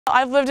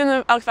I've lived in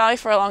the Elk Valley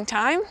for a long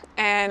time,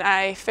 and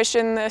I fish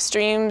in the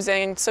streams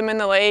and swim in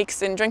the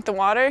lakes and drink the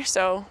water,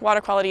 so water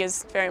quality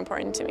is very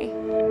important to me.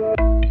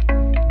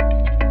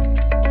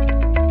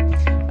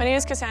 My name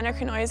is Casandra.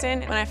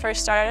 When I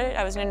first started,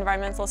 I was an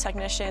environmental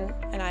technician,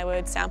 and I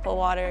would sample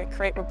water,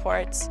 create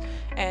reports,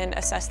 and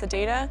assess the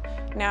data.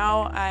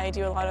 Now I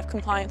do a lot of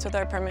compliance with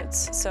our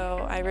permits,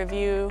 so I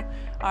review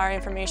our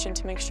information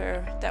to make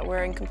sure that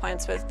we're in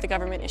compliance with the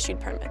government-issued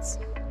permits.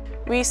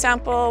 We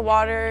sample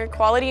water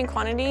quality and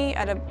quantity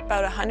at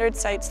about 100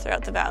 sites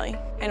throughout the valley,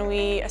 and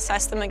we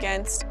assess them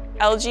against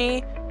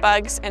algae,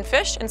 bugs, and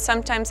fish, and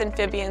sometimes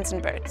amphibians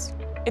and birds.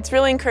 It's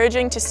really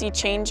encouraging to see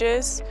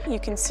changes. You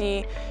can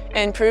see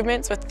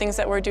improvements with things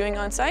that we're doing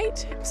on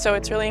site, so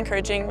it's really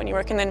encouraging when you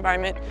work in the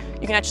environment,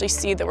 you can actually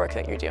see the work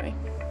that you're doing.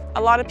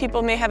 A lot of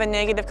people may have a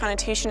negative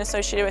connotation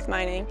associated with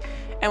mining,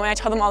 and when I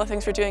tell them all the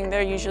things we're doing,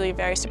 they're usually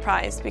very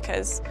surprised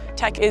because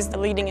Teck is the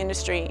leading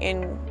industry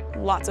in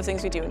lots of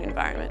things we do in the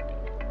environment.